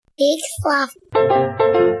big fluff.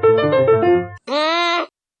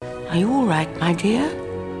 Are you all right, my dear?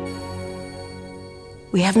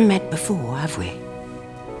 We haven't met before, have we?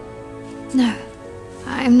 No,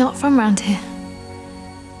 I'm not from round here.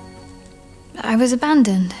 I was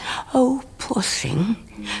abandoned. Oh, poor thing.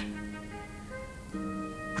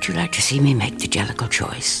 Would you like to see me make the Jellicle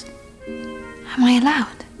choice? Am I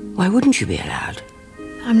allowed? Why wouldn't you be allowed?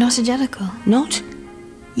 I'm not a Jellicle. Not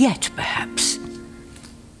yet, perhaps.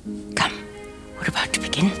 Come, we're about to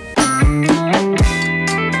begin.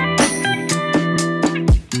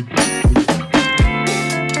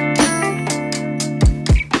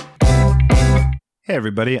 Hey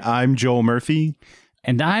everybody, I'm Joel Murphy.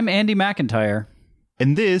 And I'm Andy McIntyre.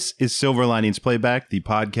 And this is Silver Linings Playback, the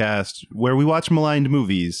podcast where we watch maligned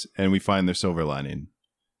movies and we find their silver lining.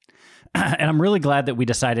 And I'm really glad that we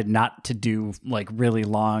decided not to do like really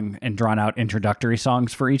long and drawn out introductory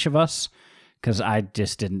songs for each of us, because I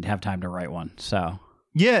just didn't have time to write one. So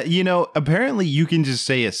yeah, you know, apparently you can just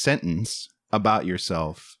say a sentence about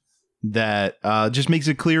yourself that just makes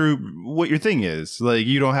it clear what your thing is. Like,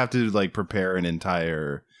 you don't have to like prepare an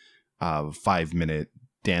entire 5-minute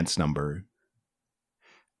dance number.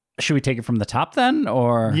 Should we take it from the top then,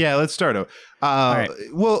 or? Yeah, let's start over. Right.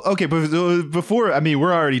 Well, okay, but before, I mean,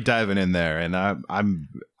 we're already diving in there, and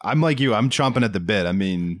I'm like you, I'm chomping at the bit. I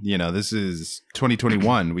mean, you know, this is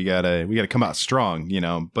 2021. We gotta come out strong, you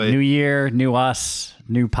know. But new year, new us,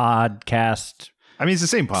 new podcast. I mean, it's the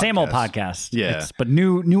same podcast, same old podcast. Yeah, but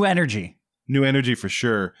new energy, new energy for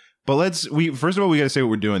sure. But first of all, we gotta say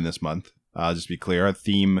what we're doing this month. Just be clear, our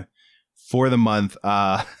theme for the month,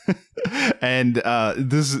 and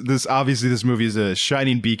this obviously this movie is a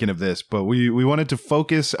shining beacon of this, but we wanted to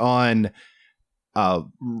focus on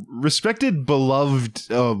respected, beloved,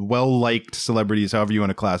 well-liked celebrities, however you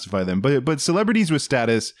want to classify them, but celebrities with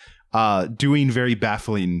status doing very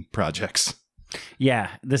baffling projects.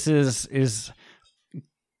 Yeah, this is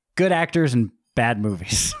good actors and bad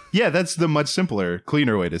movies. Yeah, that's the much simpler,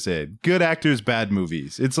 cleaner way to say it. Good actors, bad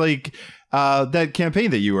movies. It's like that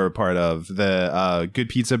campaign that you were a part of, the Good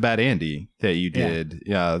Pizza, Bad Andy that you did.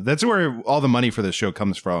 Yeah, that's where all the money for the show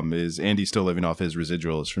comes from, is Andy still living off his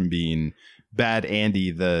residuals from being Bad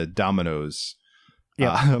Andy, the Domino's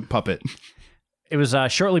puppet. It was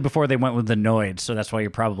shortly before they went with the Noid, so that's why you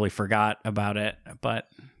probably forgot about it. But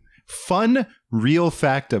fun, real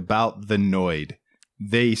fact about the Noid.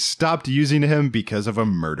 They stopped using him because of a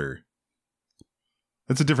murder.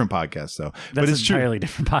 That's a different podcast, though. That's an entirely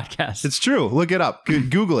different podcast. It's true. Look it up.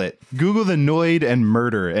 Google it. Google the Noid and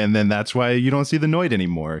murder, and then that's why you don't see the Noid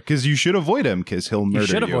anymore. Because you should avoid him, because he'll murder you. You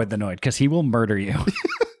should avoid the Noid, because he will murder you.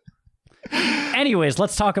 Anyways,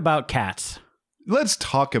 let's talk about cats. Let's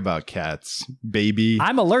talk about cats, baby.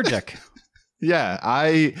 I'm allergic. Yeah,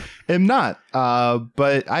 I am not.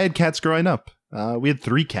 But I had cats growing up. We had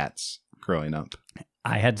 3 cats growing up.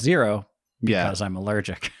 I had 0 because I'm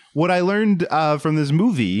allergic. What I learned from this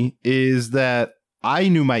movie is that I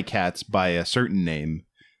knew my cats by a certain name,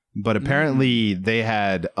 but apparently they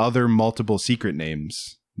had other multiple secret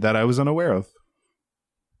names that I was unaware of.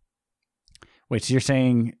 Wait, so you're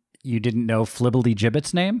saying you didn't know Flibbledy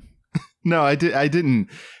Gibbet's name? No, I didn't.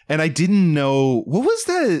 And I didn't know, what was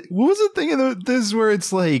the thing in this where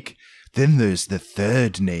it's like, then there's the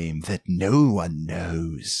third name that no one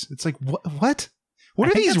knows. It's like, what? What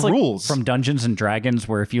are these rules? Like from Dungeons and Dragons,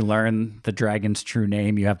 where if you learn the dragon's true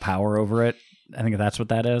name, you have power over it. I think that's what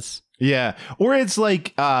that is. Yeah. Or it's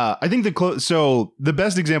like, I think so the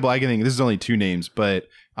best example I can think, this is only 2 names, but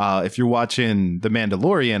if you're watching The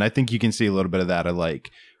Mandalorian, I think you can see a little bit of that. Like,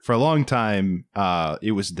 for a long time,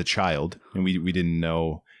 it was the child, and we didn't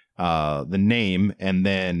know the name. And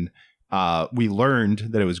then we learned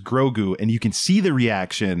that it was Grogu, and you can see the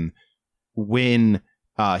reaction when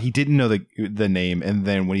he didn't know the name, and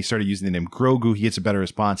then when he started using the name Grogu, he gets a better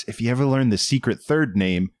response. If he ever learned the secret third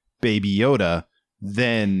name, Baby Yoda,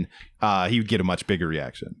 then he would get a much bigger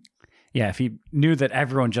reaction. Yeah, if he knew that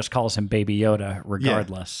everyone just calls him Baby Yoda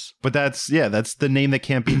regardless. Yeah. But that's the name that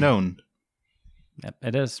can't be known. Yep,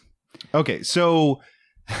 it is. Okay, so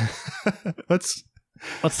let's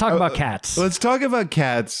talk about cats. Let's talk about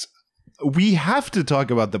cats. We have to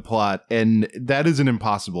talk about the plot, and that is an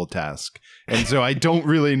impossible task. And so I don't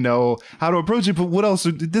really know how to approach it. But what else?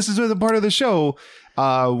 This is the part of the show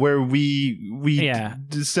where we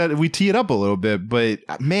tee it up a little bit. But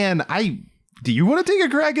man, do you want to take a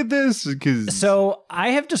crack at this? So I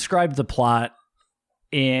have described the plot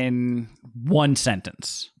in 1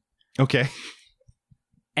 sentence. Okay.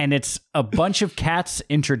 And it's a bunch of cats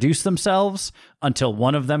introduce themselves until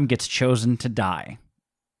one of them gets chosen to die.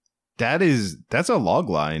 That's a log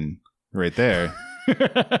line right there.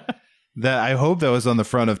 That I hope that was on the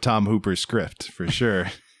front of Tom Hooper's script for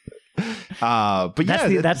sure. But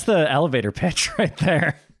that's the elevator pitch right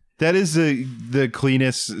there. That is the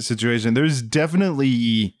cleanest situation. There's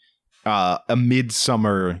definitely a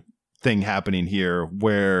midsummer thing happening here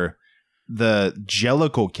where the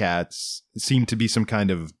Jellicle cats seem to be some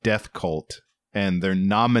kind of death cult, and they're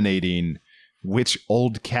nominating which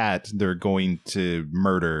old cat they're going to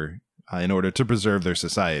murder in order to preserve their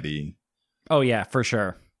society. Oh yeah, for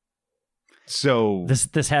sure. So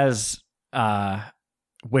this has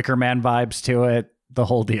Wicker Man vibes to it, the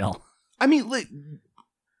whole deal. I mean, like,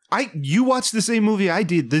 you watched the same movie I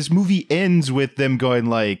did. This movie ends with them going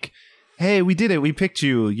like, "Hey, we did it. We picked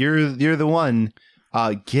you. You're the one.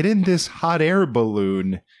 Get in this hot air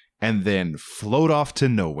balloon and then float off to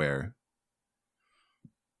nowhere."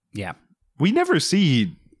 Yeah. We never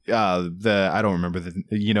see I don't remember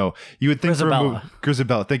you would think Grisabella.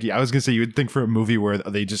 Grisabella. Thank you. I was gonna say you would think for a movie where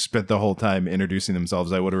they just spent the whole time introducing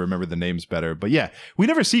themselves, I would have remembered the names better. But yeah, we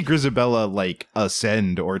never see Grisabella like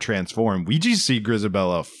ascend or transform. We just see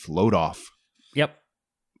Grisabella float off. Yep.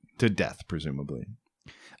 To death, presumably.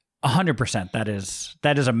 100%. That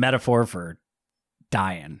is a metaphor for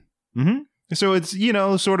dying. Mm-hmm. So it's,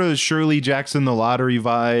 sort of Shirley Jackson the Lottery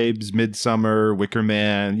vibes, Midsummer, Wicker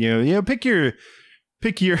Man.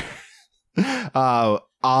 Pick your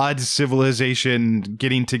odd civilization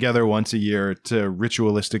getting together once a year to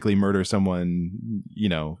ritualistically murder someone.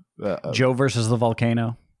 Joe versus the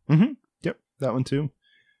volcano. Mm-hmm. Yep, that one too.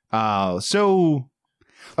 So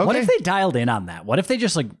okay. What if they dialed in on that? What if they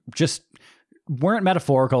just weren't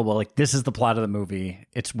metaphorical, but like this is the plot of the movie?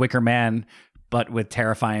 It's Wicker Man, but with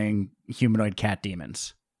terrifying humanoid cat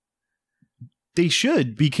demons. They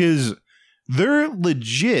should, because there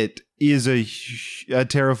legit is a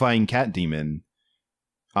terrifying cat demon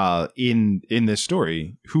in this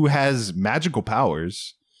story who has magical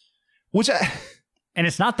powers, and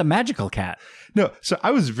it's not the magical cat. No, so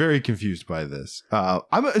I was very confused by this.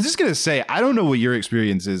 I'm just gonna say, I don't know what your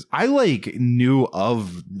experience is. I knew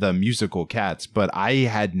of the musical Cats, but I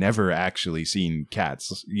had never actually seen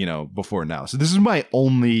Cats, before now. So this is my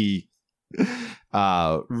only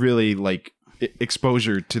really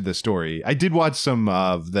exposure to the story. I did watch some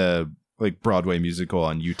of the Broadway musical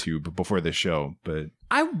on YouTube before this show, but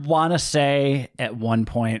I want to say at one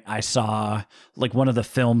point I saw one of the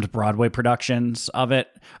filmed Broadway productions of it.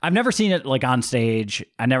 I've never seen it on stage.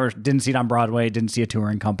 Didn't see it on Broadway, didn't see a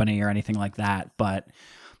touring company or anything like that, but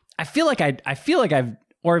I feel like I've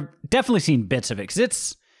definitely seen bits of it,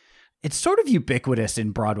 because it's sort of ubiquitous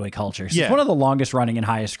in Broadway culture. So yeah. It's one of the longest running and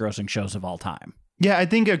highest grossing shows of all time. Yeah, I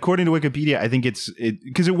think according to Wikipedia, I think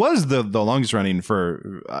because it was the longest running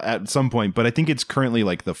for at some point, but I think it's currently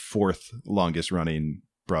the fourth longest running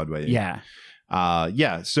Broadway. Yeah.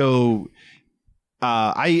 Yeah. So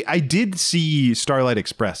I did see Starlight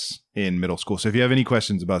Express in middle school. So if you have any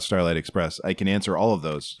questions about Starlight Express, I can answer all of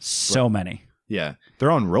those. So many. Yeah.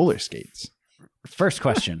 They're on roller skates. First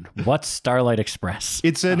question, what's Starlight Express?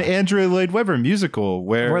 It's an Andrew Lloyd Webber musical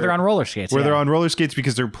where they're on roller skates. They're on roller skates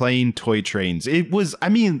because they're playing toy trains.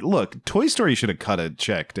 Look, Toy Story should have cut a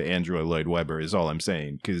check to Andrew Lloyd Webber is all I'm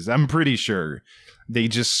saying, because I'm pretty sure they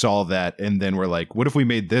just saw that and then were like, what if we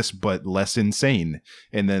made this but less insane?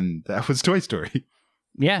 And then that was Toy Story.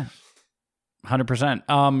 Yeah,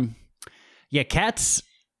 100%. Yeah, Cats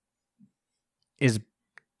is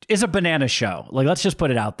a banana show. Let's just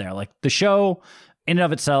put it out there. The show in and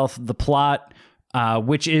of itself, the plot,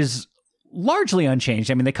 which is largely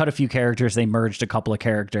unchanged. I mean, they cut a few characters, they merged a couple of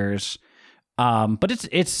characters, but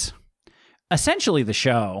it's essentially the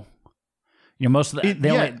show. Most of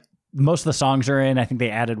the songs are in. I think they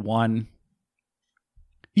added one.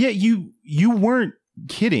 Yeah, you weren't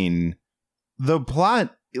kidding. The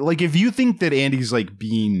plot, if you think that Andy's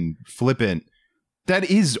being flippant,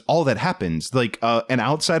 that is all that happens. An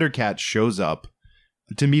outsider cat shows up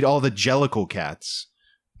to meet all the Jellicle cats.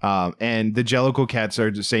 And the Jellicle cats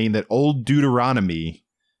are just saying that old Deuteronomy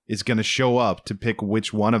is going to show up to pick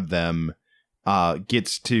which one of them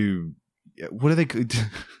gets to... What are they...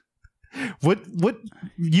 What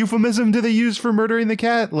euphemism do they use for murdering the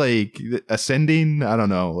cat? Ascending? I don't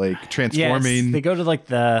know. Transforming? Yes, they go to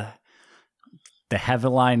the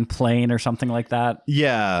Heavenline plane or something like that.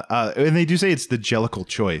 Yeah, and they do say it's the Jellicle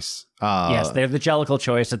choice. Yes, they have the Jellicle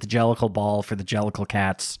choice at the Jellicle ball for the Jellicle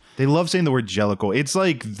cats. They love saying the word Jellicle. It's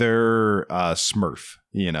like their Smurf,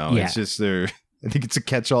 Yeah. It's just their... I think it's a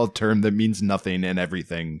catch-all term that means nothing and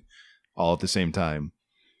everything all at the same time.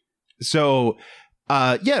 So...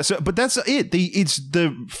 but that's it. It's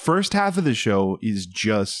the first half of the show is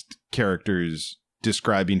just characters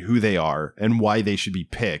describing who they are and why they should be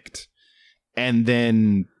picked. and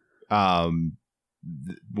then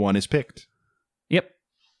one is picked. Yep.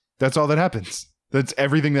 That's all that happens. That's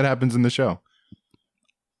everything that happens in the show.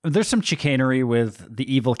 There's some chicanery with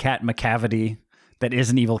the evil cat Macavity that is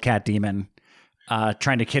an evil cat demon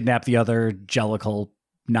trying to kidnap the other Jellicle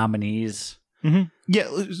nominees. Mm-hmm. Yeah.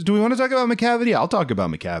 Do we want to talk about Macavity? I'll talk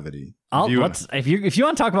about Macavity. If you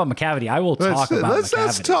want to talk about Macavity, I will talk about Macavity.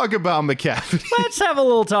 Let's talk about Macavity. Let's have a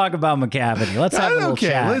little talk about Macavity. Let's have a little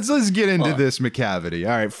chat. Let's get into this Macavity.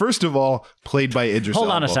 All right. First of all, played by Idris Elba.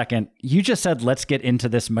 Hold on a second. You just said let's get into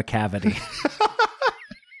this Macavity.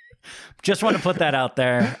 Just want to put that out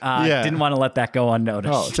there. Didn't want to let that go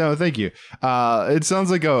unnoticed. Oh, so thank you. It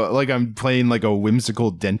sounds like I'm playing like a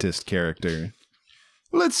whimsical dentist character.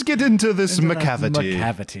 Let's get into this Macavity.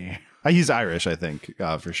 Macavity. He's Irish, I think,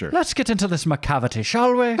 for sure. Let's get into this Macavity,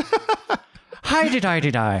 shall we?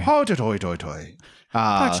 Hi-di-di-di-di. How-di-toy-toy-toy.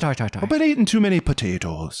 Toy-toy-toy-toy. I've been eating too many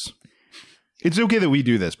potatoes. It's okay that we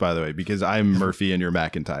do this, by the way, because I'm Murphy and you're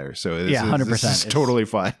McIntyre. So this 100%. This is totally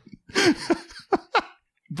fine.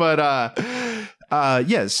 But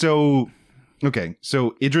so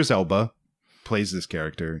Idris Elba plays this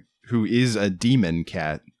character who is a demon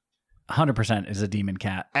cat. 100% is a demon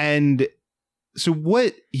cat. And so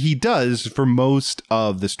what he does for most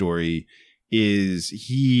of the story is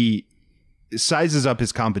he sizes up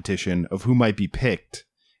his competition of who might be picked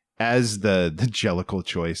as the Jellicle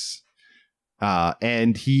choice.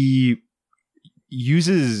 And he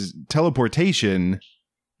uses teleportation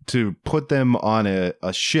to put them on a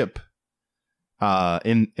ship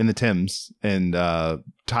in the Thames and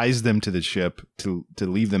ties them to the ship to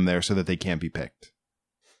leave them there so that they can't be picked.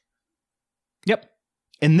 Yep.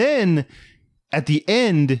 And then at the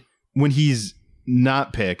end, when he's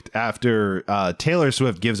not picked, after Taylor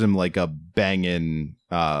Swift gives him like a banging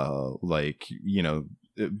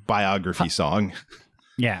biography song.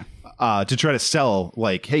 Yeah. To try to sell,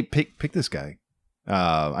 like, hey, pick this guy.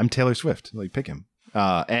 I'm Taylor Swift. Like, pick him.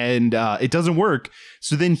 And it doesn't work.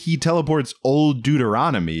 So then he teleports old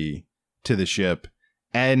Deuteronomy to the ship.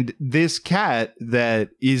 And this cat that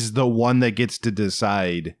is the one that gets to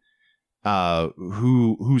decide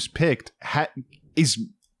who's picked is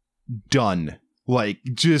done. Like,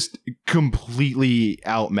 just completely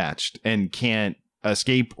outmatched and can't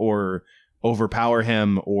escape or overpower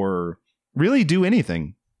him or really do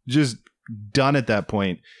anything. Just done at that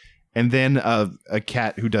point. And then a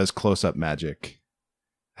cat who does close-up magic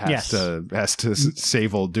has to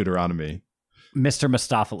save old Deuteronomy. Mr.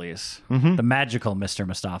 Mistopheles. Mm-hmm. The magical Mr.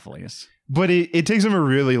 Mistopheles. But it takes him a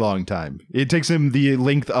really long time. It takes him the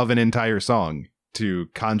length of an entire song to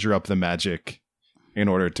conjure up the magic in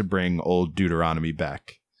order to bring old Deuteronomy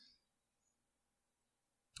back.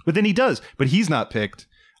 But then he does. But he's not picked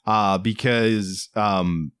because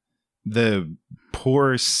the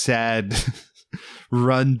poor, sad,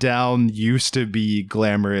 run-down, used-to-be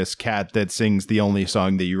glamorous cat that sings the only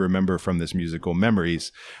song that you remember from this musical,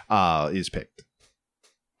 Memories, is picked.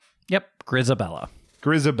 Yep, Grisabella.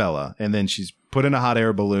 And then she's put in a hot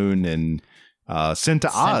air balloon and sent to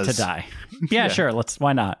Oz. Sent to die. Yeah, sure.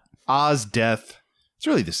 Why not? Oz, death. It's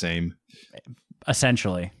really the same.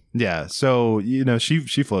 Essentially. Yeah. So,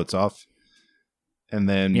 she floats off. And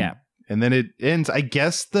then it ends. I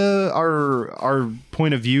guess our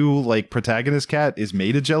point of view, like, protagonist cat is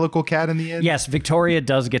made a Jellicle cat in the end. Yes, Victoria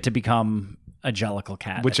does get to become a Jellicle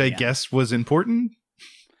cat. Which I guess was important.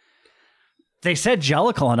 They said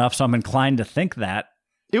Jellicle enough, so I'm inclined to think that.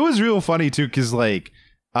 It was real funny, too, because, like,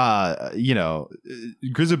 Grisabella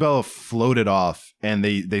floated off and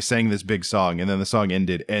they sang this big song and then the song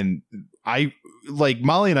ended. And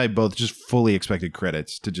Molly and I both just fully expected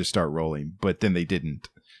credits to just start rolling, but then they didn't.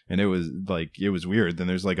 And it was weird. Then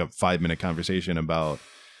there's like a 5-minute conversation about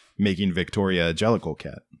making Victoria a Jellicle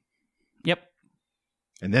cat. Yep.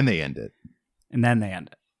 And then they end it.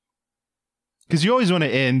 Because you always want to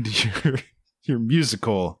end your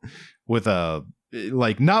musical with a,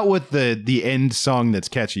 like, not with the end song that's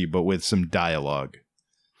catchy, but with some dialogue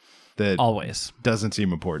that always doesn't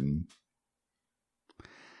seem important.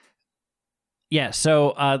 Yeah.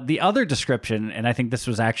 So the other description, and I think this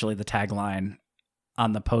was actually the tagline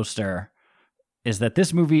on the poster, is that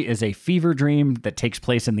this movie is a fever dream that takes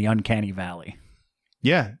place in the uncanny valley.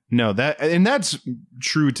 Yeah, no, that's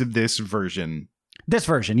true to this version.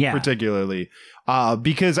 Yeah. Particularly.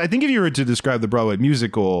 Because I think if you were to describe the Broadway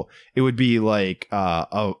musical, it would be like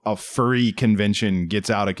a furry convention gets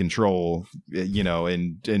out of control,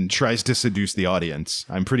 and tries to seduce the audience.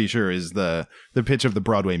 I'm pretty sure is the pitch of the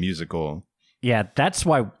Broadway musical. Yeah, that's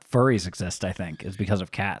why furries exist, I think, is because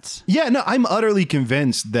of cats. Yeah, no, I'm utterly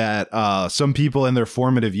convinced that some people in their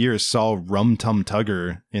formative years saw Rum Tum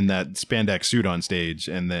Tugger in that spandex suit on stage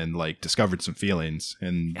and then like discovered some feelings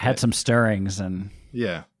and Had some stirrings and...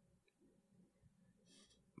 Yeah.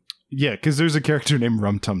 Yeah, because there's a character named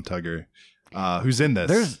Rum Tum Tugger who's in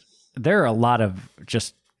this. There are a lot of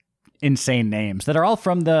just insane names that are all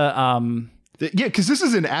from the... Yeah, because this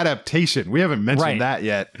is an adaptation. We haven't mentioned that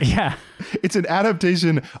yet. Yeah. It's an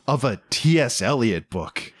adaptation of a T.S. Eliot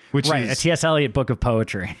book. Which is a T.S. Eliot book of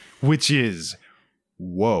poetry. Which is,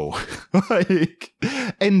 whoa. Like,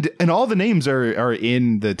 and all the names are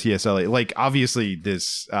in the T.S. Eliot. Like, obviously,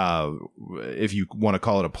 this, if you want to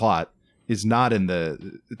call it a plot, is not in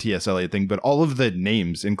the T.S. Eliot thing, but all of the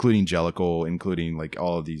names, including Jellicle, including, like,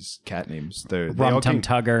 all of these cat names. Rum Tum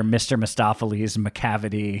Tugger, Mr. Mistopheles,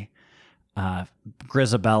 McCavity,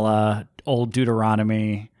 Grisabella, Old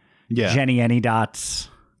Deuteronomy, Jenny Anydots.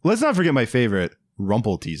 Let's not forget my favorite,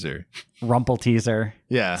 Rumple Teaser.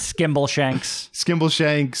 Yeah.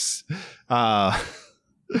 Skimbleshanks.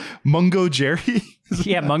 Mungo Jerry.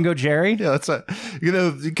 Yeah, Mungo Jerry. Yeah, that's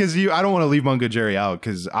because I don't want to leave Mungo Jerry out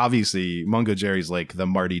because obviously Mungo Jerry's like the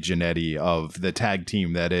Marty Jannetty of the tag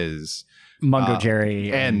team that is Mungo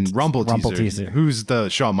Jerry and Rumple Teaser, who's the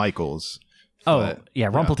Shawn Michaels. Oh, yeah,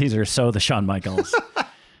 Rumple Teaser is so the Shawn Michaels.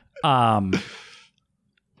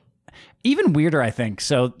 Even weirder, I think.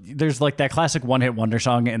 So there's like that classic one-hit wonder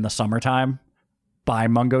song In the Summertime by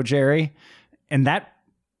Mungo Jerry. And that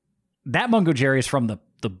Mungo Jerry is from the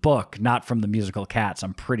book, not from the musical Cats,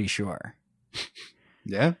 I'm pretty sure.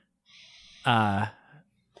 Yeah.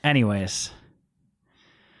 Anyways.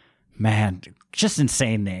 Man, just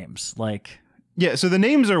insane names. Like... Yeah, so the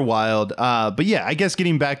names are wild, but yeah, I guess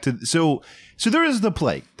getting back to so there is the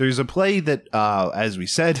play. There's a play that, as we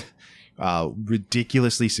said,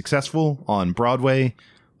 ridiculously successful on Broadway.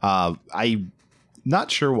 I'm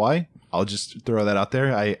not sure why. I'll just throw that out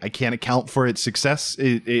there. I can't account for its success.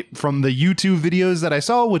 It from the YouTube videos that I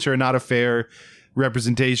saw, which are not a fair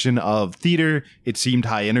representation of theater. It seemed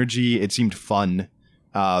high energy. It seemed fun.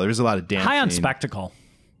 There was a lot of dancing. High on spectacle.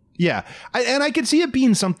 Yeah, and I could see it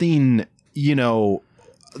being something, you know,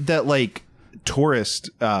 that like tourists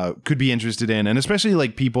could be interested in, and especially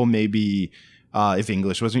like people maybe if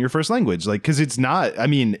English wasn't your first language, like, because it's not, I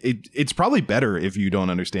mean, it's probably better if you don't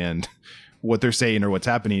understand what they're saying or what's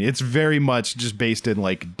happening. It's very much just based in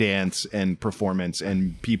like dance and performance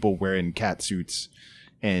and people wearing cat suits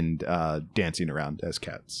and dancing around as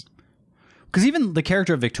cats. Because even the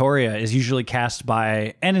character of Victoria is usually cast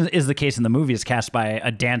by, and is the case in the movie, is cast by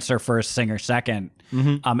a dancer first, singer second.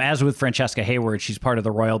 Mm-hmm. As with Francesca Hayward, she's part of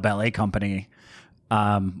the Royal Ballet Company,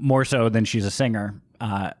 more so than she's a singer.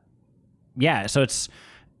 Yeah, so it's,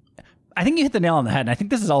 I think you hit the nail on the head. And I think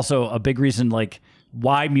this is also a big reason, like,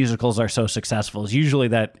 why musicals are so successful is usually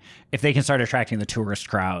that if they can start attracting the tourist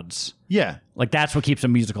crowds. Yeah. Like, that's what keeps a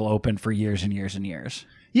musical open for years and years and years.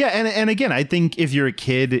 Yeah, and again, I think if you're a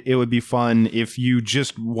kid, it would be fun if you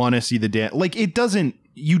just want to see the dance. Like, it doesn't,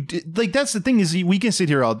 like, that's the thing is we can sit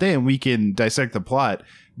here all day and we can dissect the plot.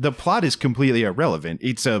 The plot is completely irrelevant.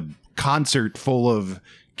 It's a concert full of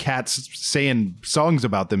cats saying songs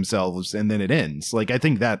about themselves and then it ends. Like, I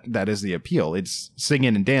think that is the appeal. It's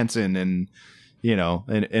singing and dancing and, you know,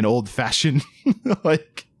 an old fashioned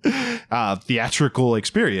like theatrical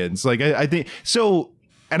experience. Like, I think so.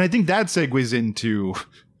 And I think that segues into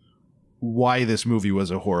why this movie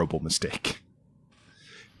was a horrible mistake.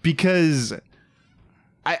 Because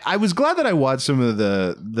I was glad that I watched some of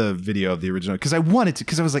the video of the original because I wanted to,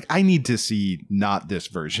 because I was like, I need to see not this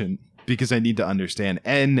version because I need to understand.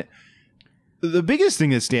 And the biggest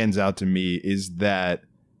thing that stands out to me is that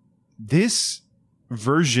this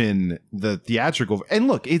version, the theatrical, and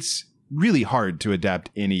look, it's really hard to adapt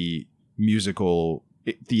any musical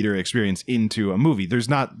theater experience into a movie. There's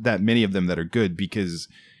not that many of them that are good because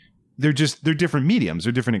they're different mediums,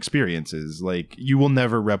 they're different experiences. Like, you will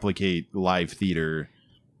never replicate live theater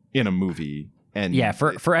in a movie. And yeah,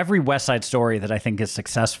 for every West Side Story that I think is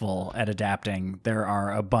successful at adapting, there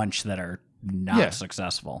are a bunch that are not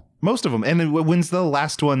successful. Most of them. And when's the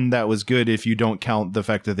last one that was good if you don't count the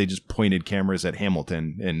fact that they just pointed cameras at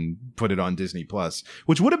Hamilton and put it on Disney Plus,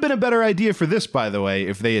 which would have been a better idea for this, by the way,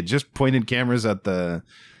 if they had just pointed cameras at the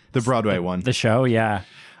Broadway one. The show, yeah.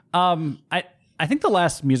 I think the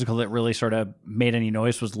last musical that really sort of made any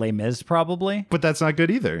noise was Les Mis, probably. But that's not good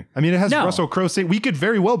either. I mean, it has Russell Crowe sing. We could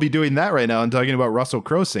very well be doing that right now and talking about Russell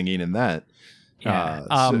Crowe singing in that. Yeah.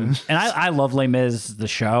 And I love Les Mis, the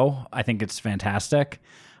show. I think it's fantastic.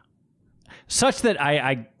 such that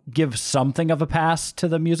I give something of a pass to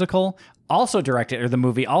the musical, the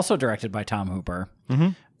movie also directed by Tom Hooper.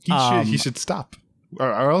 He should stop,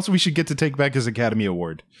 or else we should get to take back his Academy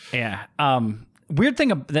Award. Yeah. Weird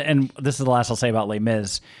thing, and this is the last I'll say about Les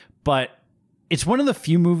Mis, but it's one of the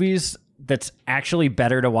few movies that's actually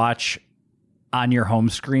better to watch on your home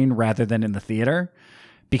screen rather than in the theater,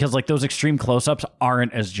 because like those extreme close-ups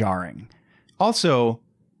aren't as jarring. Also,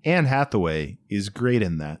 Anne Hathaway is great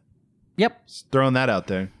in that. Yep. Just throwing that out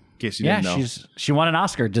there in case you didn't know. She won an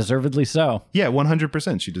Oscar, deservedly so. Yeah,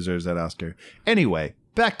 100% she deserves that Oscar. Anyway,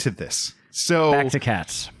 back to this. So back to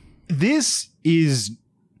Cats. This is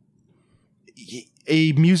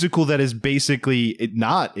a musical that is basically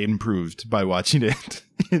not improved by watching it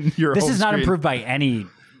in your This home is not screen. improved by any.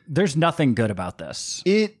 There's nothing good about this.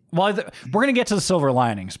 Well, we're going to get to the silver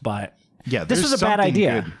linings, but yeah, this was a bad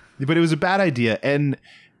idea. Good, but it was a bad idea. And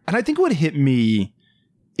I think what hit me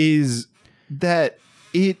is that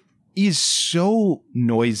it is so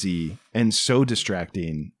noisy and so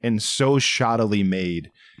distracting and so shoddily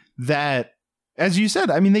made that, as you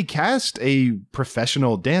said, I mean, they cast a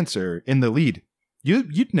professional dancer in the lead.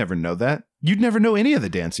 You'd never know that. You'd never know any of the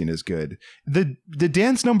dancing is good. The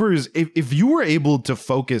dance numbers, if you were able to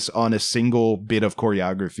focus on a single bit of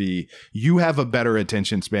choreography, you have a better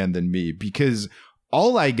attention span than me, because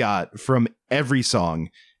all I got from every song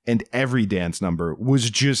and every dance number was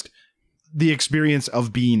just the experience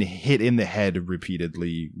of being hit in the head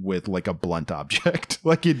repeatedly with like a blunt object.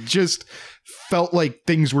 Like it just felt like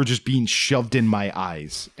things were just being shoved in my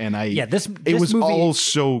eyes. And this was movie, all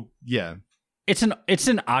so, yeah. It's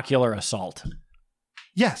an ocular assault.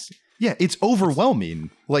 Yes. Yeah, it's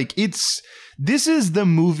overwhelming. Like this is the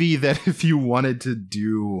movie that if you wanted to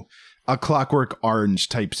do a Clockwork Orange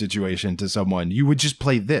type situation to someone, you would just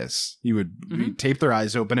play this. You would tape their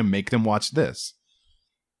eyes open and make them watch this.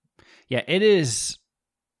 Yeah, it is.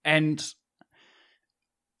 And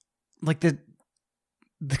like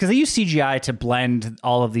because they use CGI to blend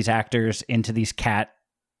all of these actors into these cat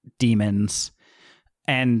demons,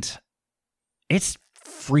 and it's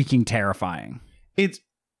freaking terrifying. The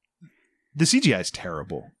CGI is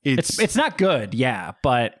terrible. It's not good, yeah,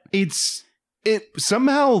 but it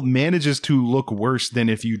somehow manages to look worse than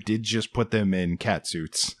if you did just put them in cat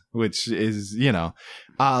suits, which is,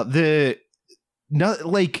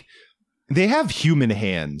 they have human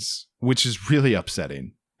hands, which is really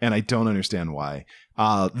upsetting, and I don't understand why.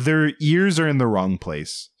 Their ears are in the wrong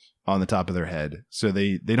place on the top of their head, so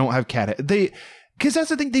they don't have cat because that's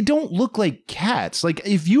the thing, they don't look like cats. Like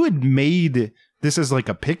if you had made this as like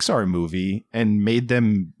a Pixar movie and made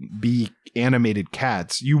them be animated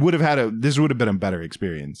cats, you would have this would have been a better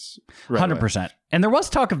experience. 100%. And there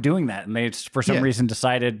was talk of doing that, and they for some reason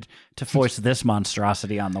decided to force this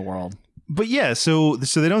monstrosity on the world. But yeah, so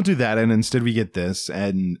they don't do that, and instead we get this,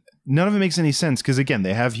 and none of it makes any sense because, again,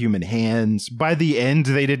 they have human hands. By the end,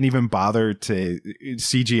 they didn't even bother to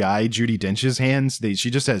CGI Judi Dench's hands. She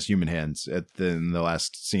just has human hands in the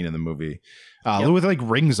last scene in the movie, with like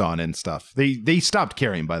rings on and stuff. They stopped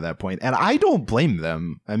caring by that point, and I don't blame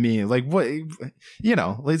them. I mean, like what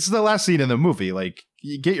it's the last scene in the movie. Like,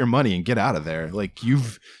 you get your money and get out of there. Like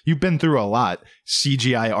you've been through a lot,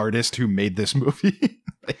 CGI artist who made this movie.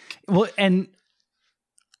 Well, and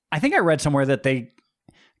I think I read somewhere that they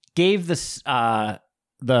gave this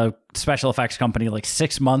the special effects company like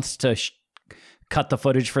 6 months to cut the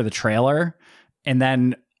footage for the trailer, and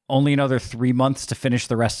then only another 3 months to finish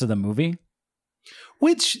the rest of the movie.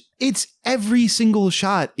 Which it's every single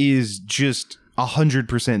shot is just 100%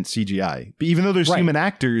 CGI. But even though there's human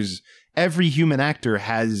actors, every human actor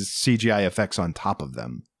has CGI effects on top of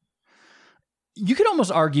them. You could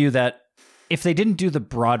almost argue that if they didn't do the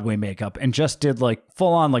Broadway makeup and just did like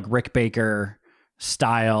full on like Rick Baker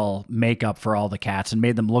style makeup for all the cats and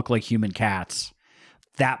made them look like human cats,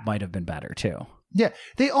 that might have been better too. Yeah,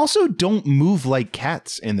 they also don't move like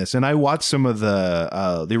cats in this. And I watched some of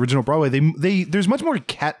the original Broadway. There's much more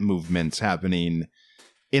cat movements happening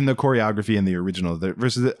in the choreography in the original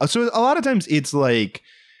so a lot of times it's like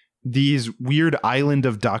these weird island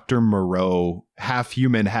of Dr. Moreau, half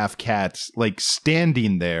human, half cats, like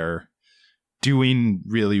standing there doing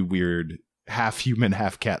really weird half human,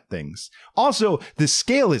 half cat things. Also, the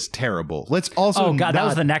scale is terrible. Let's also that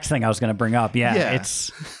was the next thing I was going to bring up. Yeah.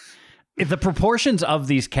 It's the proportions of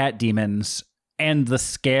these cat demons and the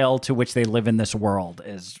scale to which they live in this world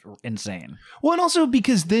is insane. Well, and also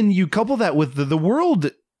because then you couple that with the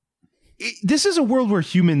world. This is a world where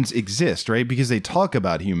humans exist, right? Because they talk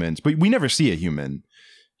about humans, but we never see a human.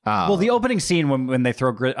 Well, the opening scene when they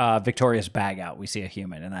throw Victoria's bag out, we see a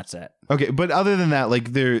human, and that's it. Okay, but other than that, like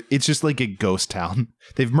it's just like a ghost town.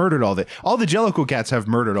 They've murdered all the Jellicle cats have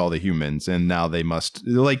murdered all the humans, and now they must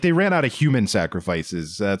they ran out of human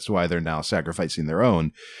sacrifices. That's why they're now sacrificing their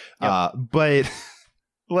own. Yep. But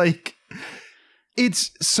like, it's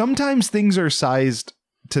sometimes things are sized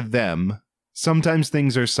to them, sometimes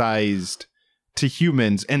things are sized to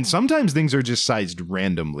humans, and sometimes things are just sized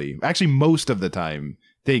randomly. Actually, most of the time.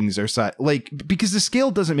 Things are because the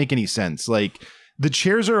scale doesn't make any sense. Like the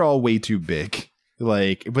chairs are all way too big.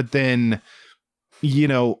 Like, but then, I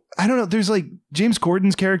don't know. There's like James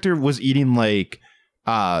Corden's character was eating like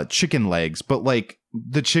chicken legs, but like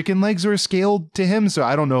the chicken legs are scaled to him. So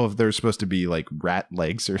I don't know if they're supposed to be like rat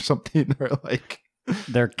legs or something, or like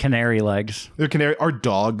they're canary legs. They're canary are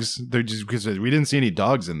dogs. They're just because we didn't see any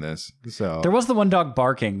dogs in this. So there was the one dog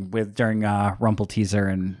barking during Rumple teaser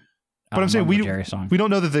and. But I'm saying we don't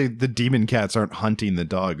know that the demon cats aren't hunting the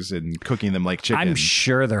dogs and cooking them like chicken. I'm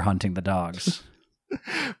sure they're hunting the dogs.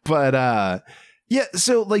 But yeah,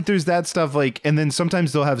 so like there's that stuff like, and then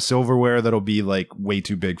sometimes they'll have silverware that'll be like way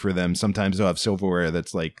too big for them. Sometimes they'll have silverware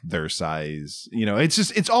that's like their size.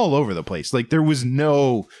 It's all over the place. Like there was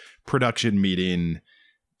no production meeting.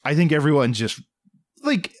 I think everyone just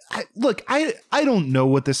like, I don't know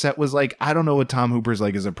what the set was like. I don't know what Tom Hooper's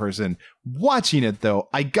like as a person. Watching it, though,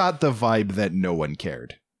 I got the vibe that no one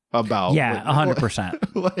cared about. Yeah,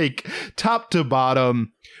 100%. Like, top to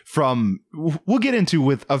bottom, we'll get into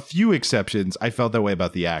with a few exceptions. I felt that way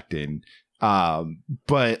about the acting.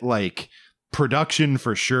 But, like, production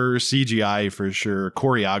for sure, CGI for sure,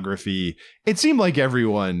 choreography. It seemed like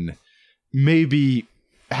everyone maybe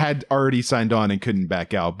had already signed on and couldn't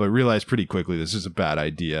back out, but realized pretty quickly this is a bad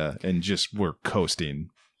idea and just were coasting.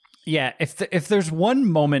 Yeah, if there's one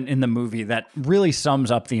moment in the movie that really sums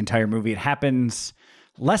up the entire movie, it happens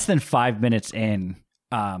less than 5 minutes in.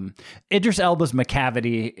 Idris Elba's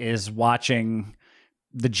McCavity is watching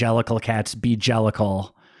the Jellicle cats be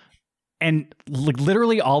Jellicle, and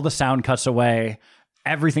literally all the sound cuts away,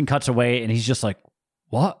 everything cuts away, and he's just like,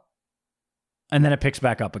 what? And then it picks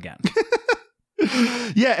back up again.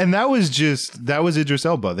 Yeah, and that was Idris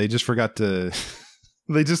Elba. They just forgot to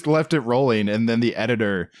they just left it rolling, and then the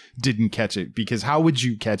editor didn't catch it, because how would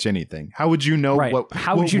you catch anything? How would you know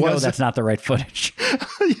how would you know that's not the right footage?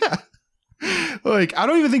 Yeah. Like, I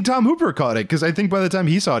don't even think Tom Hooper caught it, because I think by the time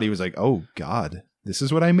he saw it, he was like, oh God, this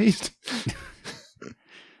is what I made.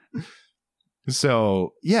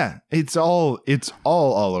 So yeah, it's all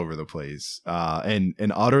over the place,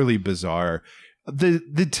 and utterly bizarre.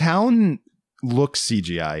 The town looks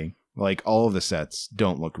CGI. Like, all of the sets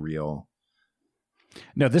don't look real.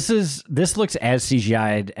 No, this looks as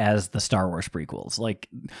CGI'd as the Star Wars prequels. Like,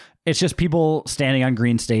 it's just people standing on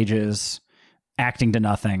green stages, acting to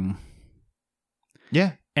nothing.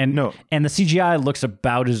 Yeah. And the CGI looks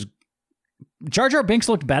about as Jar Jar Binks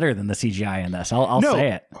looked better than the CGI in this. I'll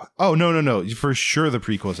say it. Oh, no. For sure the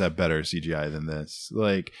prequels have better CGI than this.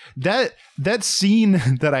 Like, that scene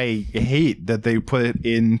that I hate that they put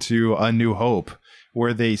into A New Hope,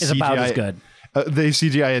 where they is about as good. They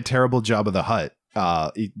CGI a terrible Jabba the Hutt.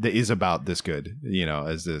 Is about this good,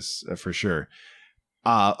 as this for sure.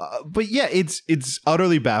 But yeah, it's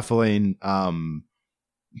utterly baffling.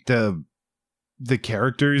 The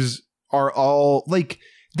characters are all like,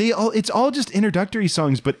 it's all just introductory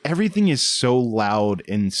songs, but everything is so loud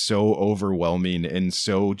and so overwhelming and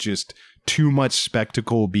so just too much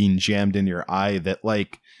spectacle being jammed in your eye that,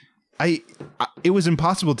 like, it was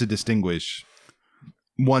impossible to distinguish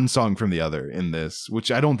one song from the other in this,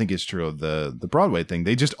 which I don't think is true of the Broadway thing.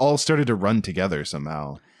 They just all started to run together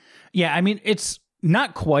somehow. Yeah, I mean, it's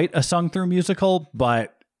not quite a sung through musical,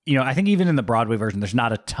 but I think even in the Broadway version, there's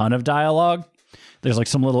not a ton of dialogue. There's like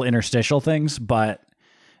some little interstitial things, but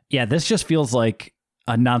yeah, this just feels like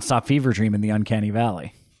a nonstop fever dream in the uncanny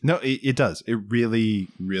valley. No, it does. It really,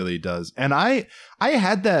 really does. And I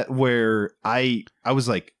had that where I was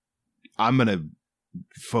like, I'm going to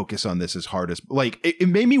focus on this as hard as, like, it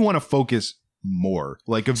made me want to focus more.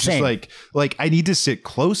 Like, of just Same. like I need to sit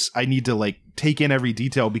close. I need to like take in every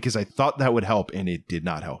detail, because I thought that would help, and it did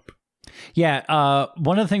not help. Yeah,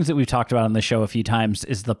 one of the things that we've talked about on the show a few times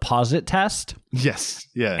is the pause it test. Yes,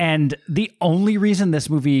 yeah. And the only reason this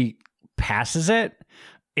movie passes it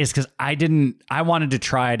is because I wanted to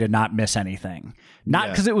try to not miss anything. Not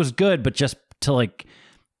because it was good, but just to like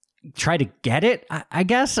try to get it, I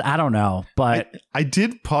guess. I don't know, but I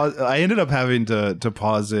did pause. I ended up having to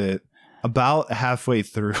pause it about halfway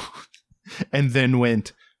through and then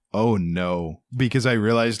went, oh no, because I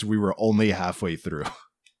realized we were only halfway through.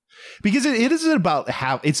 Because it is about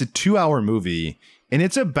it's a 2-hour movie, And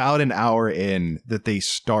it's about an hour in that they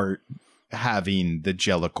start having the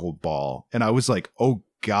Jellicle ball. And I was like, oh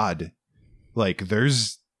God, like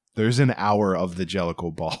there's an hour of the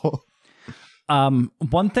Jellicle ball.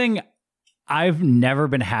 One thing I've never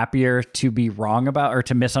been happier to be wrong about or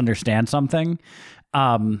to misunderstand something.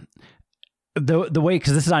 The way,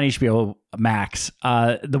 because this is on HBO Max,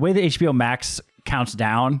 the way the HBO Max counts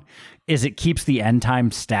down is it keeps the end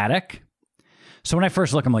time static. So when I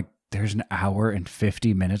first look, I'm like, there's an hour and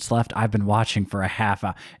 50 minutes left. I've been watching for a half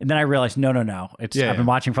hour. And then I realized, no. I've been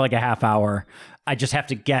watching for like a half hour. I just have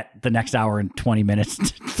to get the next hour and 20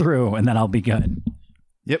 minutes through, and then I'll be good.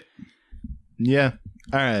 Yep. Yeah.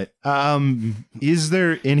 All right. Is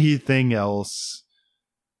there anything else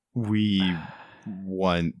we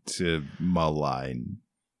want to malign?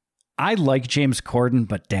 I like James Corden,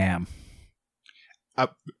 but damn.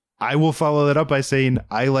 I will follow that up by saying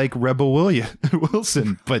I like Rebel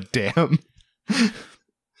Wilson, but damn.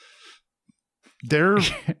 They're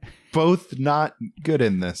both not good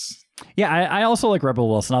in this. Yeah, I also like Rebel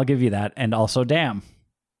Wilson. I'll give you that. And also damn.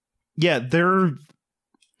 Yeah,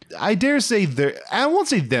 I dare say I won't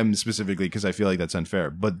say them specifically because I feel like that's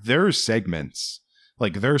unfair, but their segments,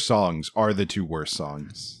 like their songs, are the two worst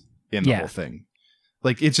songs in the whole thing.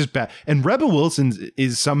 Like, it's just bad. And Rebel Wilson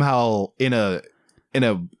is somehow in a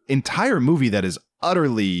entire movie that is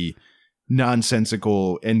utterly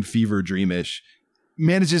nonsensical and fever dreamish,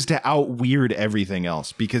 manages to out weird everything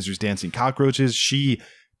else because there's dancing cockroaches. She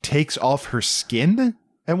takes off her skin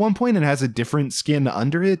at one point and has a different skin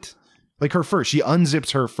under it. Like her fur, she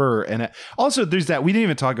unzips her fur. And also there's that, we didn't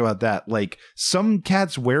even talk about that. Like some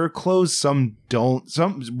cats wear clothes, some don't.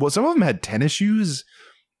 Some of them had tennis shoes.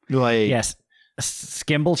 Like, yes.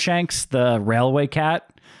 Skimbleshanks, the railway cat,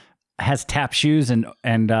 has tap shoes and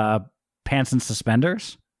pants and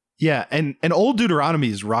suspenders. Yeah, and old Deuteronomy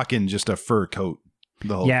is rocking just a fur coat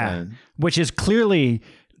the whole time. Which is clearly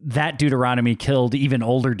that Deuteronomy killed even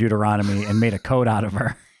older Deuteronomy and made a coat out of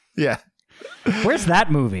her. Yeah. Where's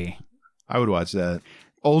that movie? I would watch that.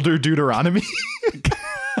 Older Deuteronomy?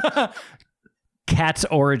 Cat's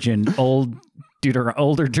origin, older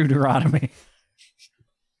Deuteronomy.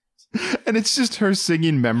 And it's just her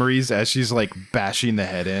singing memories as she's like bashing the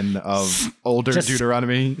head in of older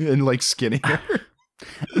Deuteronomy and like skinning her.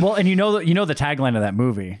 Well, and you know the tagline of that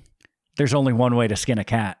movie. There's only one way to skin a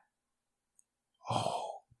cat.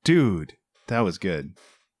 Oh, dude, that was good.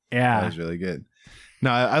 Yeah, that was really good.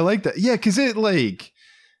 No, I like that. Yeah, because it like,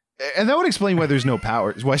 and that would explain why there's no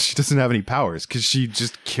powers. Why she doesn't have any powers? Because she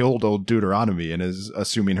just killed old Deuteronomy and is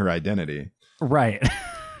assuming her identity. Right.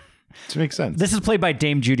 Which makes sense. This is played by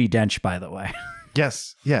Dame Judi Dench, by the way.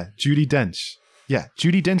 Yes. Yeah. Judi Dench. Yeah.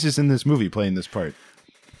 Judi Dench is in this movie playing this part.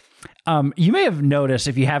 You may have noticed,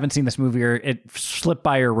 if you haven't seen this movie or it slipped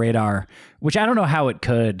by your radar, which I don't know how it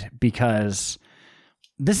could, because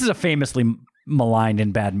this is a famously maligned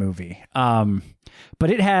and bad movie. But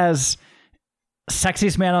it has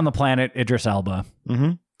sexiest man on the planet, Idris Elba.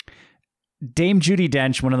 Mm-hmm. Dame Judi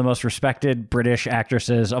Dench, one of the most respected British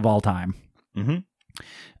actresses of all time. Mm-hmm.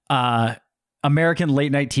 American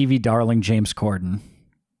late night TV darling James Corden,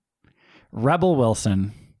 Rebel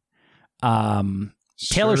Wilson,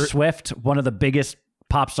 Taylor Swift, one of the biggest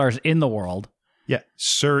pop stars in the world. Yeah,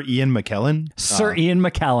 Sir Ian McKellen. Ian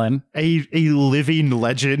McKellen, a living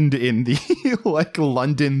legend in the like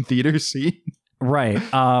London theater scene. Right.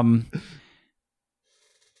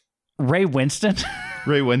 Ray Winston.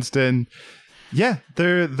 Ray Winston. Yeah,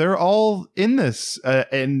 they're all in this,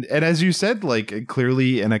 and as you said, like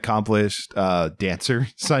clearly an accomplished dancer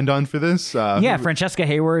signed on for this. Francesca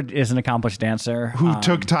Hayward is an accomplished dancer who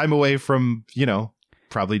took time away from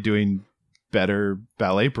probably doing better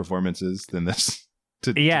ballet performances than this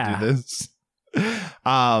to do this.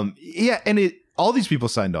 And all these people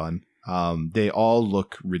signed on. They all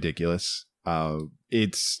look ridiculous. And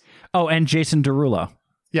Jason Derulo.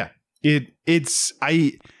 Yeah,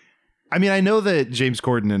 I mean, I know that James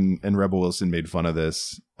Corden and Rebel Wilson made fun of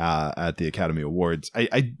this at the Academy Awards.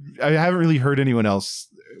 I haven't really heard anyone else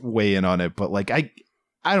weigh in on it, but like I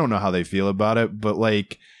don't know how they feel about it, but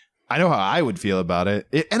like I know how I would feel about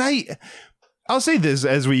it. And I'll say this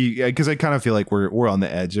because I kind of feel like we're on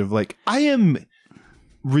the edge of like I am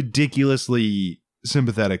ridiculously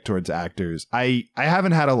sympathetic towards actors. I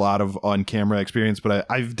haven't had a lot of on camera experience, but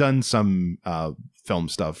I've done some film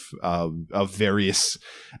stuff of various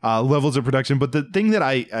levels of production. But the thing that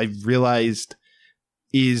I realized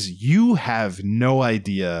is you have no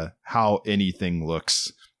idea how anything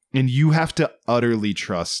looks, and you have to utterly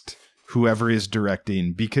trust whoever is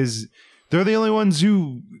directing because they're the only ones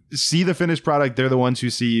who see the finished product. They're the ones who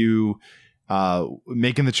see you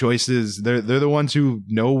making the choices. They're the ones who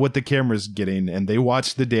know what the camera's getting, and they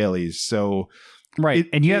watch the dailies. So right,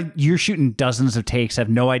 and you're shooting dozens of takes, have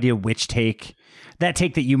no idea which take. That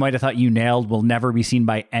take that you might have thought you nailed will never be seen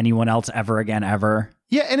by anyone else ever again, ever.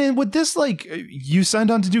 Yeah, and then with this, like, you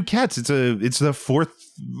signed on to do Cats. It's the fourth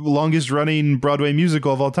longest running Broadway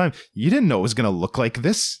musical of all time. You didn't know it was going to look like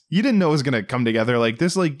this. You didn't know it was going to come together like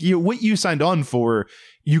this. Like, what you signed on for,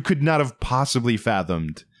 you could not have possibly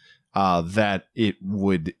fathomed that it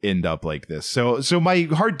would end up like this. So my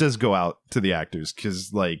heart does go out to the actors,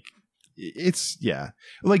 because, like, it's, yeah.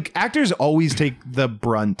 Like, actors always take the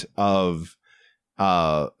brunt of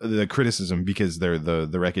the criticism because they're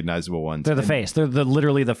the recognizable ones. They're the face. They're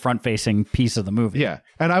literally the front facing piece of the movie. Yeah.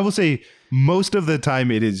 And I will say most of the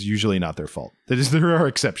time it is usually not their fault. There are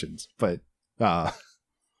exceptions, but yeah.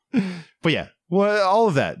 Well, all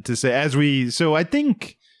of that to say so I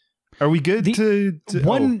think, are we good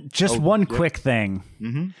one quick thing.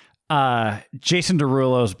 Mm-hmm. Jason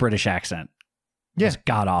Derulo's British accent. Yeah. Was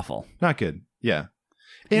god awful. Not good. Yeah.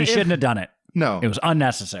 He shouldn't have done it. No. It was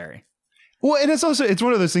unnecessary. Well, and it's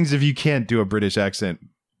one of those things, if you can't do a British accent,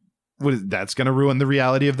 that's going to ruin the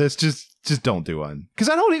reality of this. Just don't do one. Because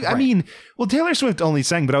I mean, well, Taylor Swift only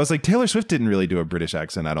sang, but I was like, Taylor Swift didn't really do a British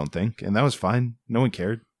accent, I don't think. And that was fine. No one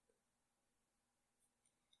cared.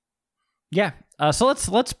 Yeah. So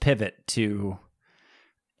let's pivot to,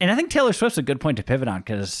 and I think Taylor Swift's a good point to pivot on,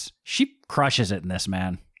 because she crushes it in this,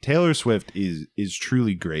 man. She Swift is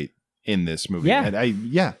truly great in this movie. Yeah.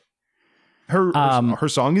 And her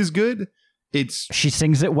song is good. She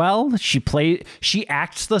sings it well. She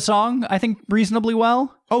acts the song, I think, reasonably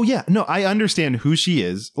well. Oh yeah, no, I understand who she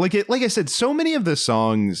is. Like I said, so many of the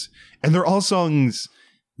songs, and they're all songs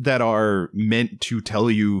that are meant to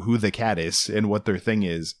tell you who the cat is and what their thing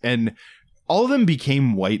is, and all of them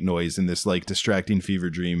became white noise in this, like, distracting fever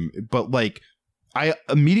dream. But, like, I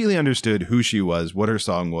immediately understood who she was, what her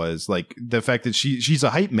song was, like the fact that she's a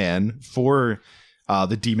hype man for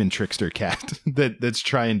the demon trickster cat that's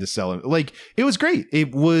trying to sell him. Like, it was great.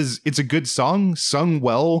 It's a good song sung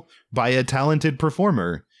well by a talented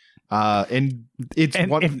performer. And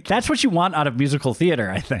if that's what you want out of musical theater,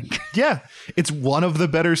 I think. Yeah. It's one of the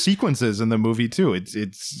better sequences in the movie too.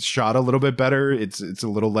 It's shot a little bit better. It's a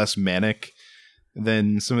little less manic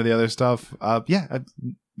than some of the other stuff.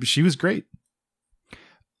 She was great.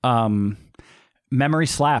 Memory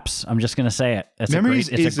slaps. I'm just going to say it.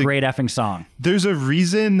 It's a great effing song. There's a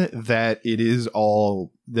reason that it is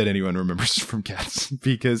all that anyone remembers from Cats,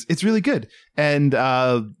 because it's really good. And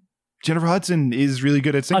Jennifer Hudson is really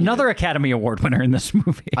good at singing. Another Academy Award winner in this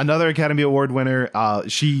movie. Another Academy Award winner.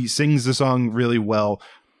 She sings the song really well.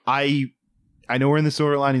 I know we're in the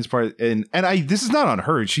silver linings part, and this is not on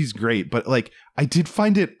her. She's great, but, like, I did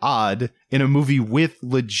find it odd in a movie with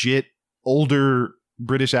legit older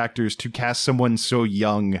British actors to cast someone so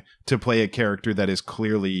young to play a character that is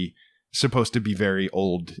clearly supposed to be very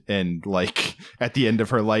old and, like, at the end of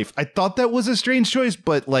her life. I thought that was a strange choice,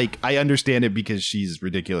 but, like, I understand it because she's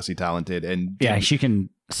ridiculously talented, and yeah, she can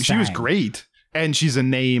sing. She was great, and she's a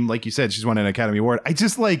name, like you said. She's won an Academy Award. I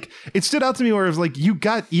just, like, it stood out to me where it was like, you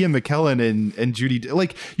got Ian McKellen and Judi,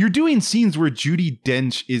 like, you're doing scenes where Judi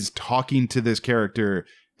Dench is talking to this character,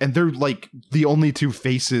 and they're, like, the only two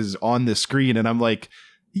faces on the screen. And I'm like,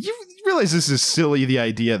 you realize this is silly, the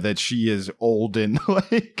idea that she is old and,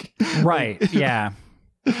 like... Right, yeah.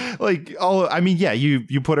 Like,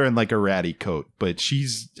 you put her in, like, a ratty coat, but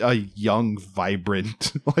she's a young,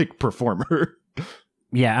 vibrant, like, performer.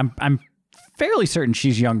 Yeah, I'm fairly certain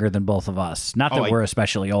she's younger than both of us. Not that we're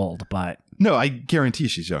especially old, but... No, I guarantee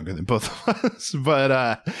she's younger than both of us.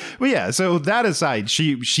 But yeah, so that aside,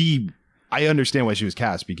 I understand why she was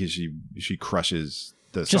cast, because she crushes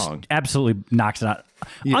the song. Absolutely knocks it out.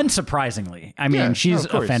 Yeah. Unsurprisingly. I mean, she's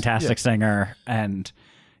a fantastic singer, and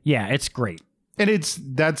yeah, it's great. And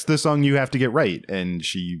that's the song you have to get right, and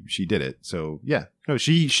she did it. So yeah, no,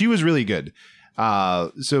 she was really good.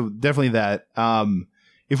 So definitely that.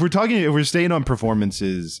 If we're staying on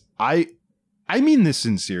performances, I mean this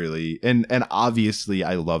sincerely, and obviously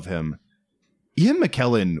I love him. Ian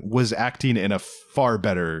McKellen was acting in a far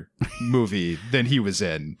better movie than he was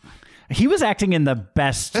in. He was acting in the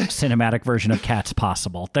best cinematic version of Cats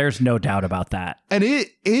possible. There's no doubt about that.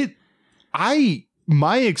 And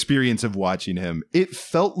my experience of watching him, it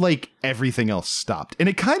felt like everything else stopped. And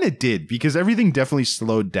it kind of did, because everything definitely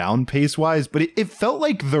slowed down pace-wise, but it felt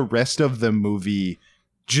like the rest of the movie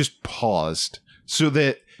just paused so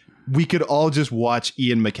that we could all just watch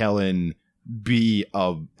Ian McKellen be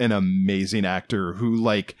an amazing actor who,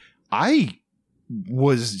 like, I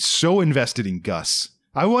was so invested in Gus.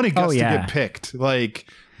 I wanted Gus to get picked. Like,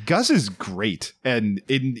 Gus is great, and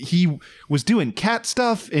he was doing cat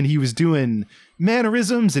stuff, and he was doing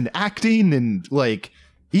mannerisms and acting, and like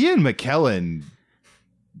Ian McKellen,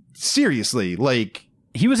 seriously, like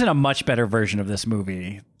he was in a much better version of this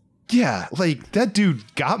movie. Yeah, like that dude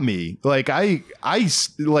got me. Like I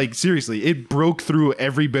like seriously, it broke through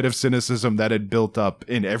every bit of cynicism that had built up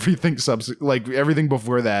in everything like everything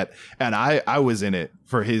before that, and I was in it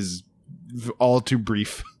for his all too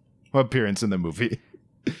brief appearance in the movie.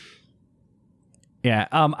 Yeah,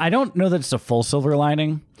 I don't know that it's a full silver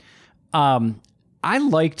lining. I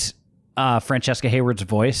liked Francesca Hayward's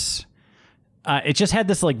voice. It just had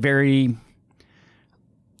this like very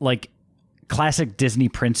like classic Disney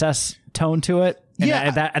princess tone to it. And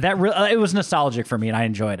yeah, that it was nostalgic for me, and I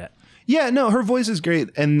enjoyed it. Yeah, no, her voice is great,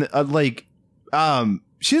 and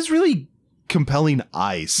she has really compelling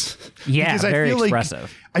eyes. Yeah, very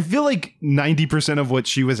expressive. I feel like 90% of what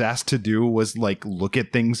she was asked to do was like look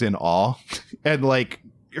at things in awe, and like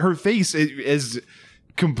her face is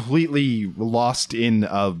completely lost in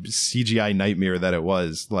a CGI nightmare that it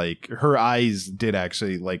was. Like her eyes did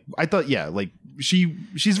actually like I thought. Yeah, like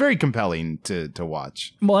she's very compelling to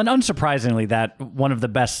watch. Well, and unsurprisingly, that one of the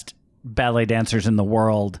best ballet dancers in the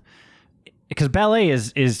world, because ballet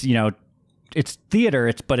is it's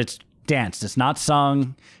theater, but it's danced. It's not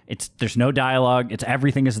sung. There's no dialogue.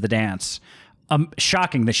 Everything is the dance.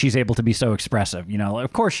 Shocking that she's able to be so expressive.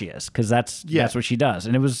 Of course she is, because that's what she does,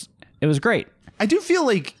 and it was great. I do feel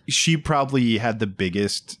like she probably had the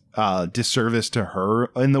biggest disservice to her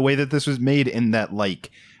in the way that this was made, in that like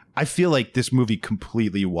I feel like this movie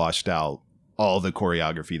completely washed out all the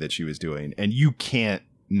choreography that she was doing, and you can't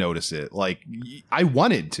notice it. Like I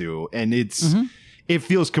wanted to, and it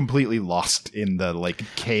feels completely lost in the like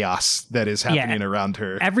chaos that is happening around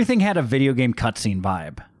her. Everything had a video game cutscene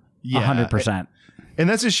vibe. 100%. And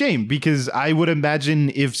that's a shame, because I would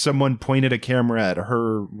imagine if someone pointed a camera at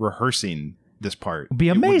her rehearsing this part, it'd be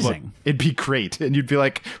amazing. It'd be great. And you'd be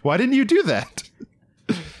like, why didn't you do that?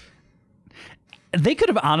 They could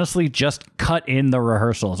have honestly just cut in the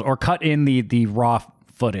rehearsals or cut in the raw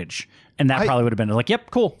footage, and that probably would have been like,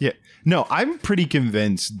 yep, cool. Yeah. No, I'm pretty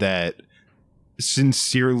convinced that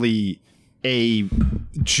sincerely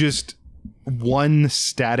just one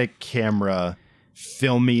static camera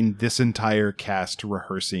filming this entire cast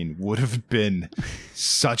rehearsing would have been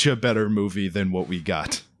such a better movie than what we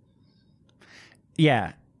got.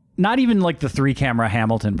 Yeah. Not even like the 3-camera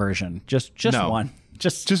Hamilton version. Just one.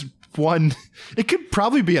 Just one. It could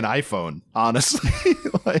probably be an iPhone, honestly.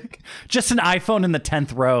 Like just an iPhone in the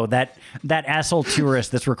 10th row, that asshole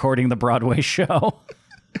tourist that's recording the Broadway show.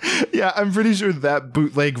 Yeah, I'm pretty sure that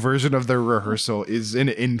bootleg version of their rehearsal is an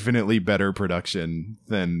infinitely better production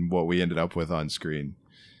than what we ended up with on screen.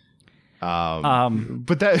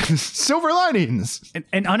 But that silver linings.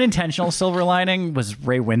 An unintentional silver lining was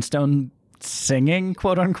Ray Winstone singing,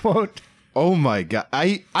 quote unquote. Oh my God.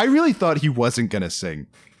 I really thought he wasn't going to sing.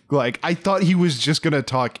 Like, I thought he was just going to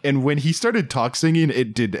talk. And when he started singing,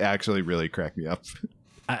 it did actually really crack me up.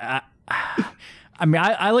 I mean,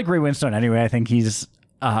 I like Ray Winstone anyway. I think he's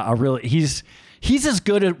he's as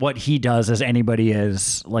good at what he does as anybody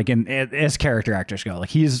is, like as character actors go. Like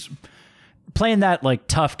he's playing that like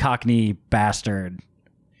tough Cockney bastard.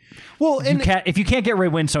 Well, and if you can't get Ray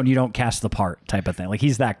Winstone, you don't cast the part type of thing. Like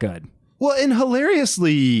he's that good. Well, and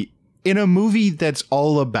hilariously, in a movie that's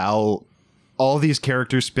all about all these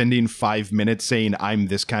characters spending 5 minutes saying, I'm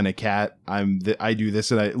this kind of cat, I do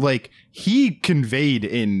this, and I like, he conveyed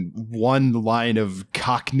in one line of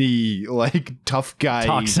Cockney, like tough guy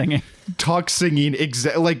talk singing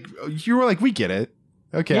like you were like, we get it.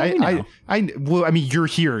 Okay. Yeah, I mean, you're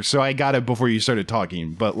here, so I got it before you started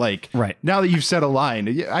talking, but like, right now that you've said a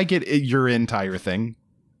line, I get your entire thing.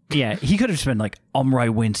 Yeah. He could have just been like, I'm Ray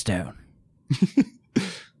Winstone.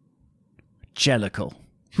 Jellicle.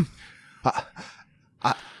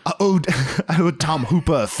 I owed Tom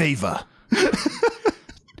Hooper a favor.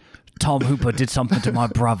 Tom Hooper did something to my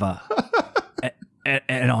brother,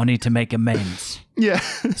 and I need to make amends. Yeah.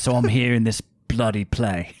 So I'm here in this bloody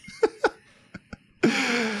play.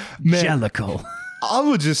 Jellicle. I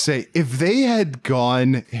would just say, if they had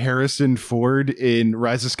gone Harrison Ford in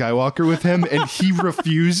Rise of Skywalker with him, and he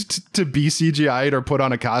refused to be CGI'd or put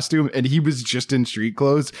on a costume, and he was just in street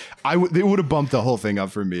clothes, they would have bumped the whole thing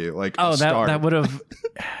up for me. Like, that would have,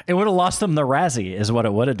 it would have lost them the Razzie, is what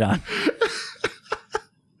it would have done.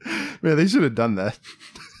 Man, they should have done that.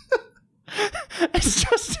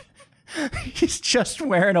 He's just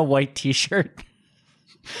wearing a white t-shirt.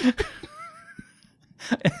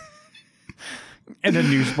 And a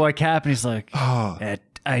newsboy cap, and he's like, "Oh,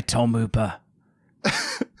 hey, Tom Hooper,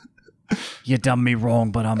 You done me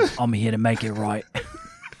wrong, but I'm here to make it right.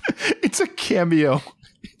 It's a cameo.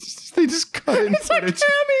 They just cut in footage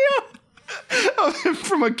of him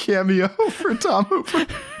from a cameo for Tom Hooper.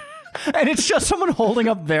 And it's just someone holding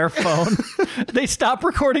up their phone. They stop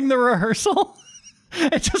recording the rehearsal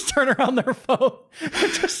and just turn around their phone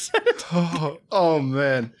and just send it. Oh,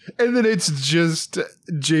 man. And then it's just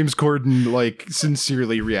James Corden, like,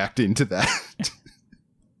 sincerely reacting to that.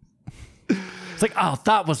 It's like, oh,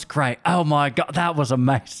 that was great. Oh, my God, that was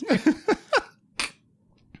amazing.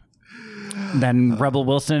 Then Rebel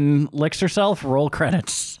Wilson licks herself, roll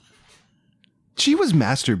credits. She was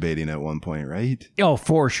masturbating at one point, right? Oh,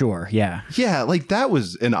 for sure. Yeah. Yeah, like that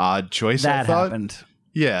was an odd choice. That I thought. happened.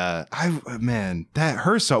 Yeah,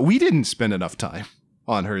 her song. We didn't spend enough time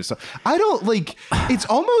on her song. I don't like. It's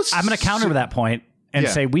almost. I'm going to counter that point and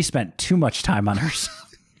say we spent too much time on her song.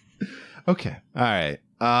 Okay. All right.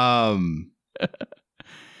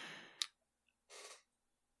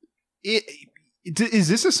 Is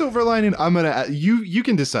this a silver lining? I'm gonna. You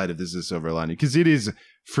can decide if this is a silver lining because it is.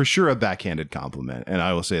 For sure a backhanded compliment, and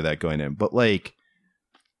I will say that going in. But like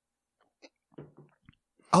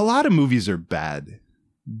a lot of movies are bad,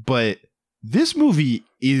 but this movie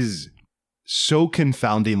is so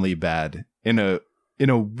confoundingly bad in a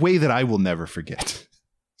way that I will never forget.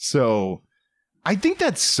 So I think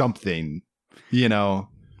that's something, you know.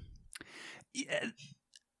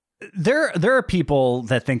 There are people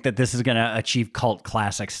that think that this is going to achieve cult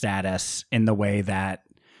classic status in the way that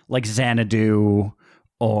like Xanadu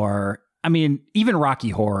or, I mean, even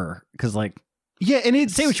Rocky Horror, because like, yeah, and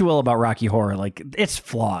it's say what you will about Rocky Horror, like it's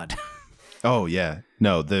flawed. Oh yeah,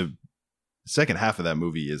 no, the second half of that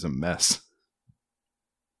movie is a mess.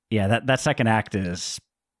 Yeah, that second act is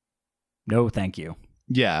no, thank you.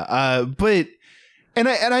 Yeah, but and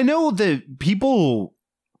I know that people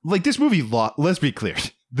like this movie. Let's be clear,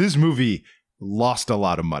 this movie lost a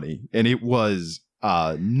lot of money, and it was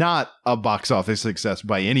not a box office success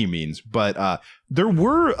by any means, but there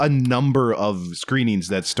were a number of screenings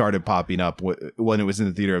that started popping up when it was in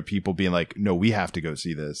the theater of people being like, no, we have to go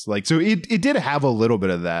see this. Like, so it did have a little bit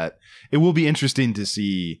of that. It will be interesting to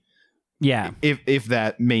see if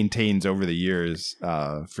that maintains over the years,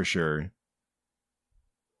 for sure.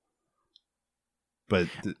 But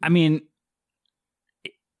I mean,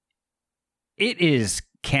 it is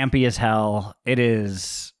campy as hell. It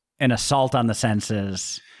is an assault on the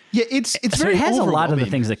senses. Yeah, it's so very it has a lot of the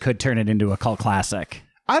overwhelming. things that could turn it into a cult classic.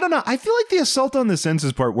 I don't know. I feel like the assault on the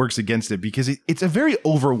senses part works against it because it's a very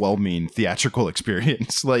overwhelming theatrical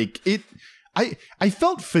experience. Like I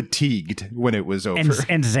felt fatigued when it was over.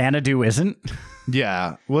 And Xanadu isn't?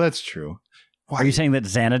 Yeah, well, that's true. Are you saying that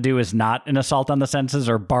Xanadu is not an assault on the senses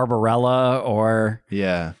or Barbarella or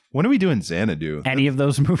Yeah. When are we doing Xanadu? any of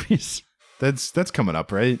those movies? That's coming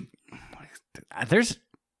up, right?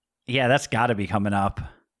 That's got to be coming up.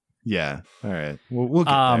 Yeah. All right. We'll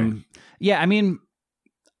get there. Yeah, I mean,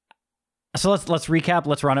 so let's recap.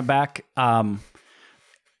 Let's run it back.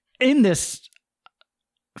 In this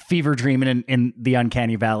fever dream and in the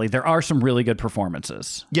Uncanny Valley, there are some really good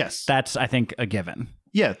performances. Yes. That's, I think, a given.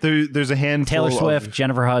 Yeah. There's a handful. Taylor Swift,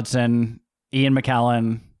 Jennifer Hudson, Ian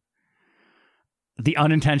McKellen. The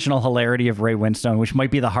unintentional hilarity of Ray Winstone, which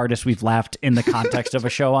might be the hardest we've laughed in the context of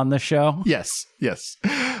a show on this show. Yes.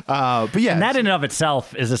 But yeah. And that in and of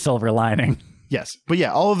itself is a silver lining. Yes. But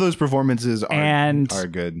yeah, all of those performances are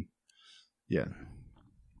good. Yeah.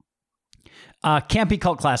 Campy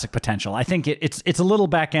cult classic potential. I think it's a little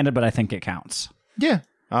backhanded, but I think it counts. Yeah.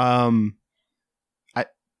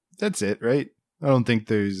 That's it, right? I don't think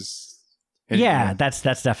there's Yeah, that's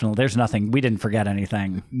definitely. There's nothing. We didn't forget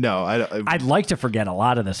anything. No, I'd like to forget a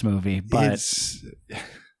lot of this movie, but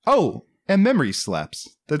and memory slaps.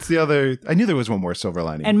 That's the other. I knew there was one more silver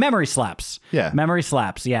lining. And memory slaps. Yeah, memory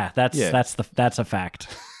slaps. Yeah, that's a fact.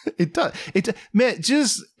 It does. Man,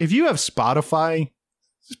 just if you have Spotify,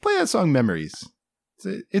 just play that song "Memories."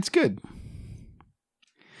 It's good.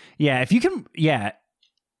 Yeah, if you can. Yeah,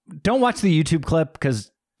 don't watch the YouTube clip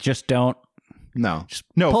because just don't. No,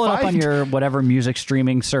 pull it up on your whatever music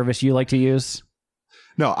streaming service you like to use.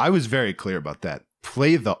 No, I was very clear about that.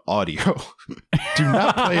 Play the audio. Do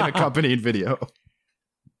not play an accompanying video.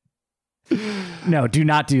 No, do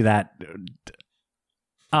not do that.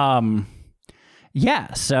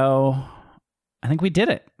 Yeah, so I think we did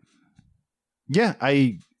it. Yeah,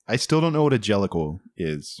 I still don't know what a jellicle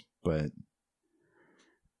is, but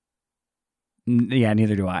yeah,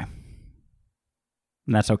 neither do I.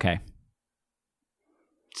 And that's okay.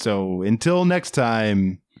 So until next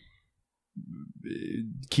time,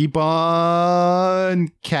 keep on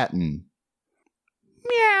catting.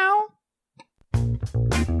 Meow.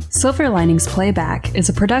 Silver Linings Playback is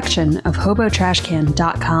a production of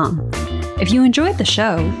HoboTrashCan.com. If you enjoyed the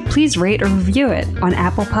show, please rate or review it on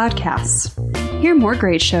Apple Podcasts. Hear more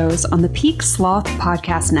great shows on the Peak Sloth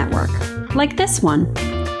Podcast Network, like this one.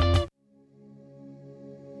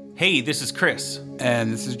 Hey, this is Chris.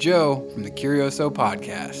 And this is Joe from the Curioso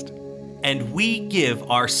Podcast. And we give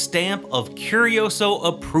our stamp of Curioso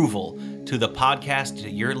approval to the podcast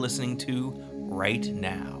that you're listening to right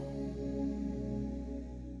now.